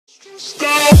Hey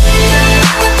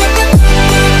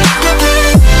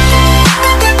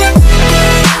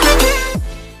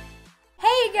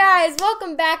guys,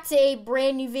 welcome back to a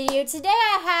brand new video. Today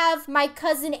I have my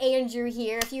cousin Andrew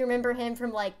here, if you remember him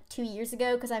from like 2 years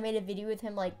ago, because I made a video with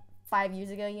him like 5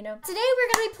 years ago, you know. Today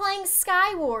we're going to be playing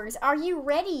Sky Wars. Are you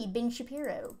ready, Ben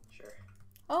Shapiro? Sure.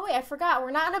 Oh wait, I forgot.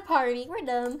 We're not in a party. We're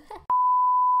dumb.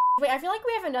 Wait, I feel like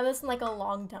we haven't done this in like a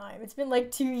long time. It's been like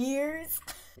 2 years.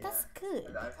 Yeah. That's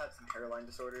good. I've had some hairline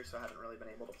disorders, so I haven't really been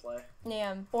able to play.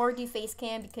 Yeah, or do face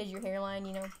cam because your hairline,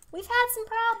 you know. We've had some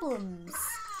problems.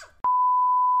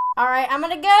 Alright, I'm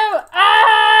gonna go.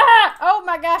 Ah! Oh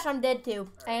my gosh, I'm dead too.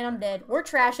 And I'm dead. We're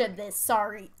trash at this.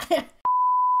 Sorry.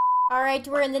 Alright,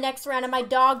 we're in the next round, and my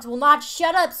dogs will not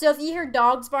shut up. So if you hear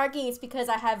dogs barking, it's because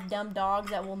I have dumb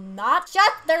dogs that will not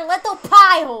shut their little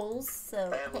pie holes. So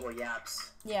They have little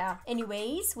yaps. yeah.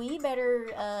 Anyways, we better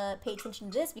pay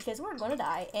attention to this because we're gonna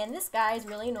die. And this guy is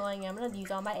really annoying. I'm gonna use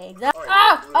all my eggs.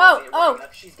 Oh!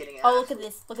 She's getting Oh, look at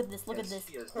this. Look at this. Look at this.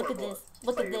 She is Look at horrible. this.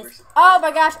 Look at Player this. versus Oh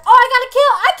my gosh. Oh,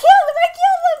 I killed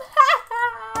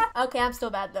him. Okay, I'm still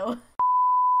bad though.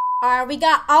 Alright, we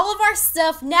got all of our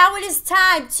stuff. Now it is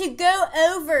time to go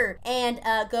over and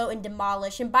go and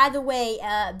demolish. And by the way,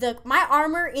 my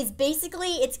armor is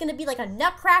basically, it's gonna be like a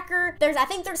nutcracker. I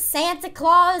think there's Santa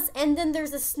Claus, and then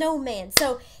there's a snowman.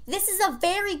 So this is a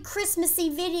very Christmassy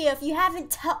video if you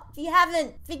haven't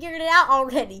figured it out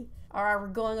already. Alright, we're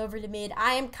going over to mid.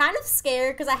 I am kind of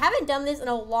scared because I haven't done this in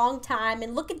a long time.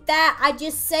 And look at that, I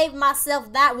just saved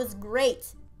myself. That was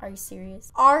great. Are you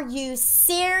serious? Are you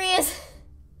serious?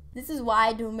 This is why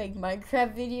I don't make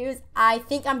Minecraft videos. I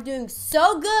think I'm doing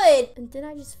so good. And then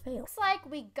I just failed. Looks like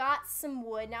we got some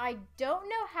wood. Now I don't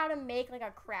know how to make like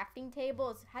a crafting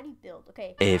table. How do you build?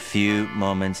 Okay. A few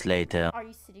moments later. Are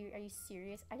you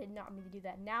serious? I did not mean to do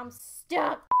that. Now I'm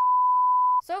stuck.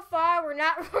 So far, we're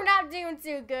not doing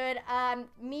too good.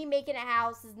 Me making a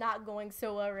house is not going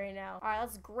so well right now. All right,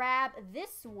 let's grab this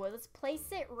wood. Let's place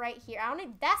it right here. That's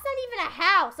not even a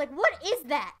house. Like, what is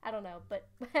that? I don't know, but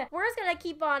we're just gonna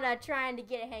keep on trying to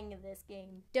get a hang of this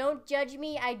game. Don't judge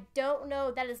me. I don't know.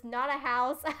 That is not a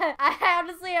house. I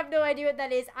honestly have no idea what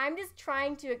that is. I'm just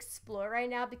trying to explore right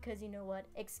now because you know what?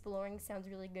 Exploring sounds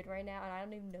really good right now, and I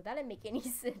don't even know. That didn't make any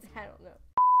sense. I don't know.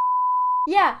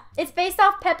 Yeah, it's based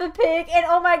off Peppa Pig, and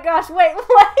oh my gosh, wait,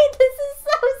 this is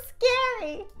so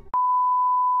scary.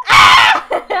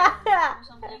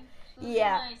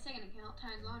 Yeah.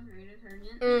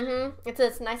 It's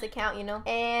a nice account, you know.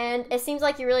 And it seems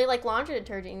like you really like laundry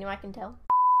detergent, you know, I can tell.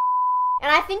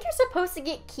 And I think you're supposed to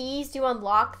get keys to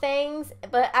unlock things,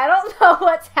 but I don't know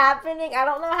what's happening. I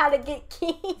don't know how to get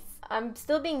keys. I'm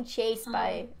still being chased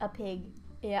by a pig.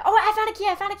 Yeah. Oh, I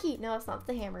found a key. No, it's not. It's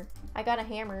the hammer. I got a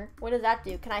hammer. What does that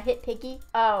do? Can I hit Piggy?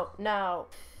 Oh, no.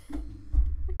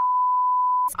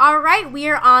 All right, we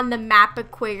are on the map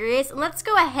Aquarius. Let's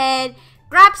go ahead,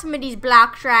 grab some of these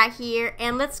blocks right here,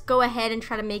 and let's go ahead and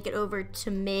try to make it over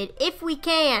to mid if we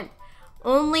can.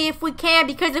 Only if we can,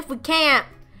 because if we can't,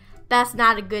 that's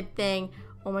not a good thing.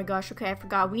 Oh my gosh, okay, I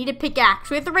forgot. We need a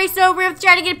pickaxe. We have to race over. We have to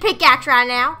try to get a pickaxe right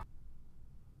now.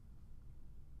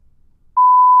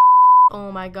 Oh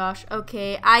my gosh,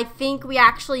 okay, I think we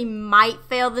actually might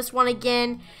fail this one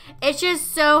again. It's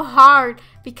just so hard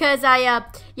because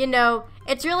you know,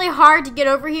 it's really hard to get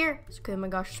over here. Okay, oh my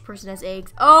gosh, this person has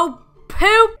eggs. Oh,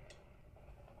 poop!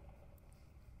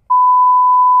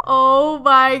 Oh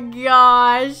my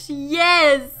gosh,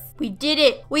 yes! We did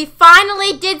it. We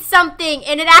finally did something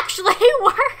and it actually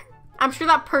worked. I'm sure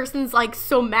that person's like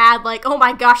so mad, like, oh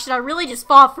my gosh, did I really just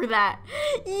fall for that?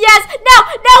 Yes, no,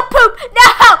 poop,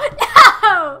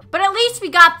 no. But at least we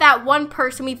got that one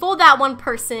person. We fooled that one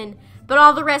person, but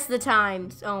all the rest of the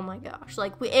times, oh my gosh,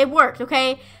 like it worked,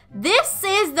 okay? This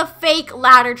is the fake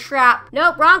ladder trap.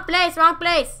 Nope, wrong place.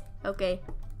 Okay,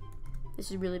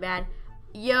 this is really bad.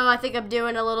 Yo, I think I'm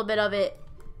doing a little bit of it.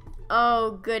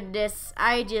 Oh goodness,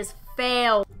 I just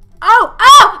failed. Oh,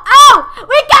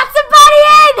 we got somebody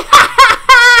in!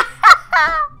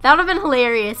 That would have been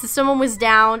hilarious if someone was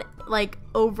down, like,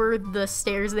 over the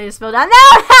stairs and they just fell down.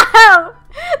 No!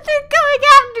 They're coming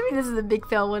after me. This is a big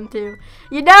fail one, too.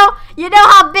 You know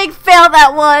how big fail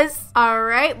that was. All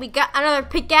right, we got another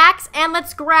pickaxe, and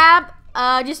let's grab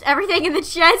just everything in the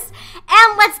chest,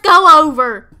 and let's go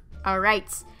over. All right,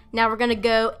 now we're gonna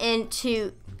go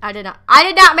into... I did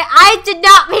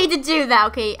not mean to do that.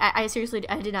 Okay, I seriously,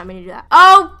 I did not mean to do that.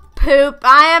 Oh, poop.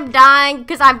 I am dying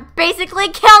because I basically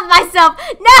killed myself.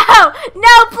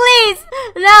 No, please.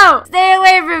 No, stay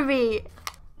away from me.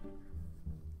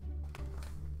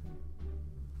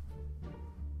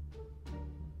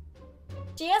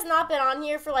 She has not been on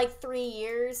here for like 3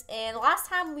 years, and last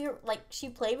time she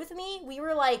played with me, we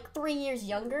were like 3 years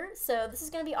younger, so this is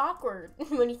gonna be awkward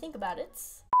when you think about it.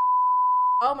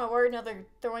 Oh my word, no, they're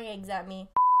throwing eggs at me.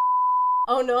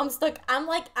 Oh no, I'm stuck.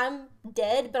 I'm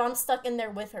dead, but I'm stuck in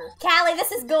there with her. Callie,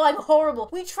 this is going horrible.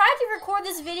 We tried to record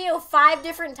this video 5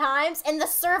 different times, and the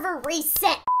server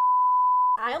reset.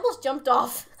 I almost jumped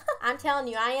off. I'm telling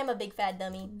you, I am a big fat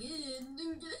dummy.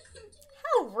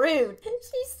 How rude.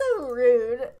 She's so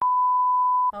rude.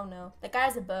 Oh no, that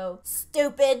guy's a bow.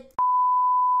 Stupid.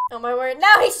 Oh my word. No,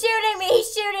 he's shooting me.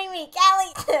 He's shooting me.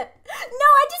 Callie. No,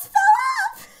 I just fell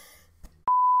off.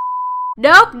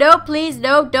 Nope, nope, please,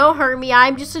 no, don't hurt me.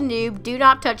 I'm just a noob. Do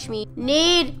not touch me.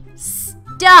 Need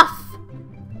stuff.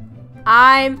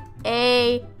 I'm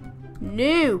a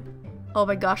noob. Oh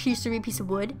my gosh, she used to be a piece of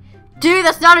wood. Dude,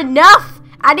 that's not enough.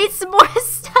 I need some more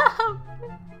stuff.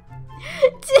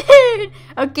 Dude.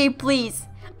 Okay, please.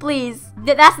 Please.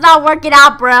 That's not working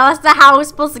out, bro. That's not how it's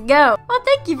supposed to go. Well,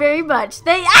 thank you very much.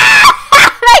 Ah!